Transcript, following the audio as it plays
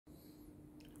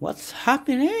What's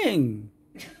happening?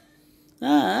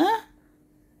 Huh?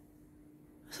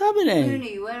 What's happening?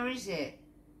 Mooney, where is it?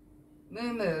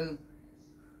 Moo Moo.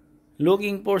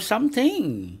 Looking for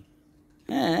something.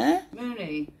 Huh?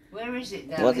 Mooney, where is it,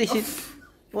 darling? What is it?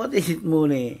 What is it,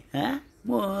 Mooney? Huh?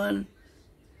 Moon?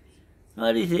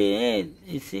 What is it?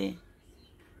 You see?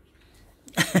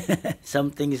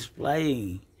 Something is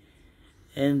flying.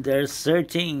 And they're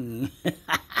searching.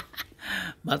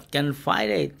 But can't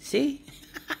find it. See?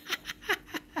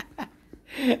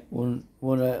 Moon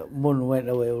went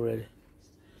away already.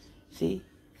 See?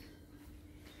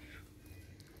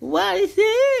 What is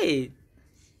it?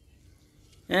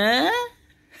 Huh?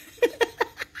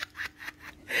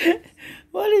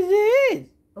 What is it?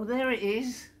 Oh, there it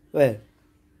is. Where?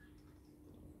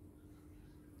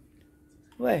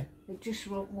 Where? It just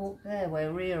walked there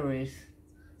where Rhea is.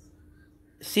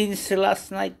 Since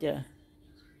last night, yeah.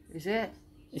 Is it?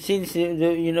 Since,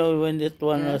 you know, when that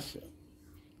one was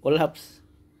collapsed.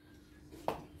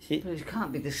 See? But it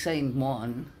can't be the same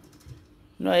one.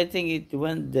 No, I think it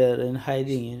went there and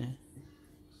hiding, you know.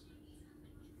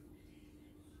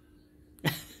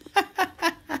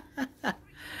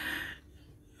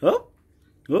 Oh,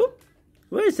 oh,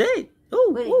 where is it?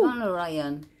 Oh, Where oh. gone,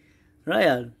 Ryan?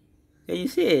 Ryan, can you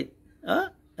see it? Huh?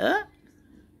 Huh?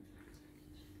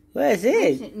 Where is Where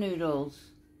it? is it,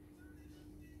 Noodles?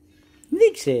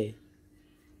 Nixie.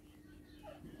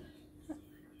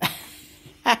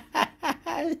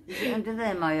 Is it under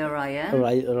there, my Ryan?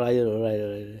 Right.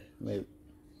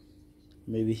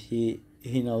 Maybe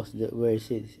he knows where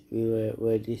it is.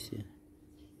 Where it is.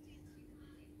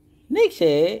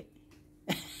 Nixie.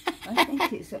 I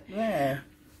think it's up there.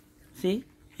 See?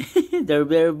 They're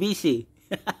very busy.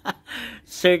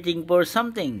 Searching for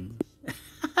something.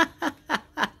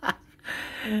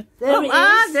 There it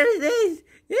is. There it is.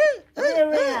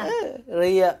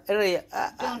 Rhea. Rhea.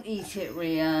 Don't eat it,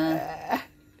 Rhea.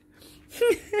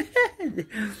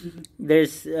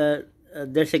 There's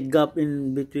a gap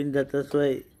in between that. That's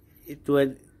why it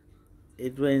went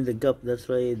in the gap. That's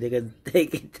why they can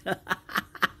take it.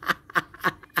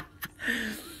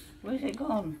 Where's it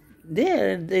gone?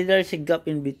 There's a gap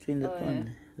in between that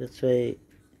one. That's why.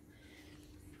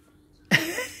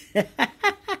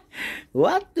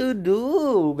 What to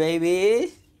do,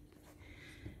 babies?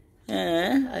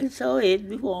 I saw it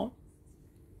before.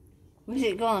 Where's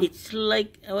it gone? It's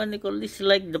like, what do you call this?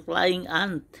 Like the flying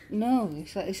ant. No,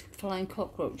 it's like this flying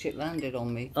cockroach. It landed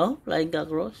on me. Oh, flying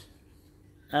cockroach?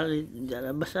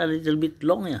 Basta a little bit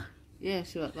long, yeah. Yeah,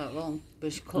 it's about that long. But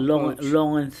it's cockroach.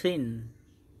 Long and thin.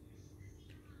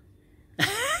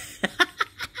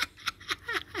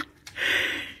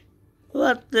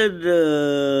 What to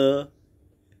do?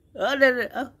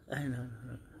 Oh, I know.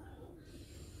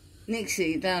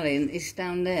 Nixie, darling, it's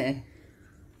down there.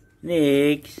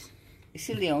 Nix. It's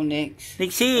silly old Nix.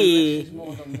 Nixie. There's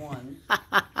more than one.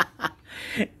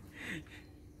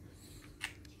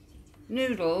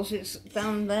 Noodles, it's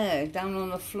down there, down on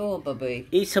the floor, Bubby.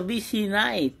 It's a busy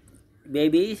night,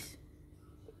 babies.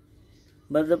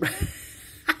 But the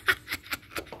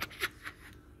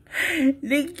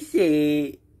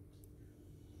Nixie,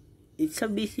 it's a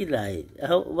busy night.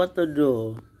 What to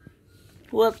do?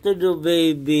 What to do,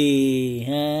 baby?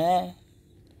 Huh?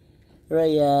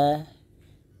 Raya?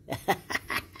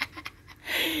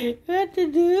 What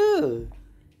to do?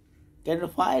 Can you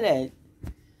find it?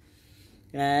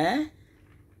 Huh?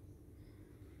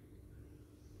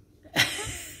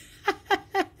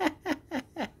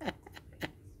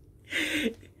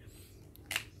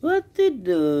 What to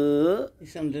do?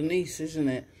 It's underneath, isn't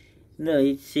it? No,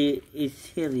 it's here.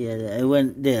 Yeah, I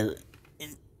went there.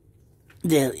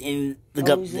 There in the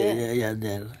gap. Is There, it? yeah,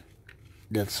 there.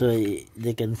 That's why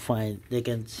they can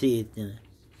see it. You know.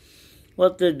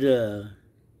 What to do,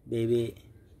 baby?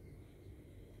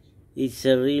 It's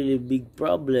a really big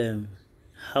problem.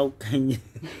 How can you?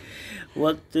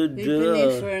 What to do? You've been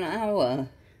here for an hour.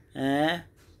 Huh?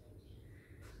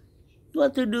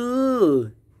 What to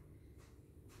do?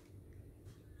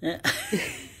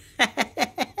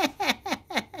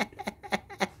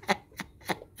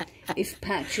 If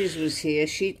Patches was here,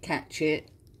 she'd catch it.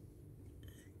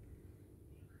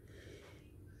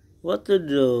 What to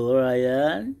do,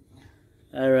 Ryan?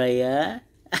 Ryan?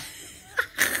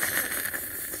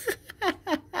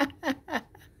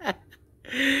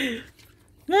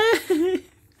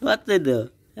 What to do?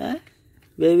 Huh?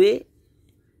 Baby?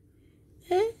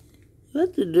 Huh?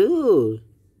 What to do?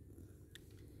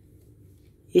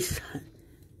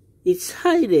 It's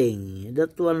hiding.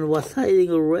 That one was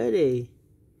hiding already.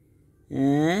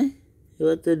 Huh?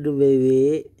 What to do,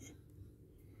 baby?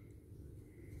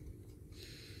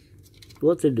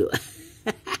 What to do?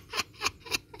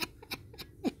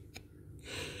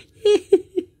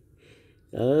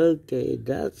 Okay,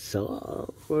 that's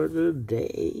all for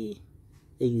today.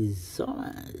 Thank you so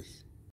much.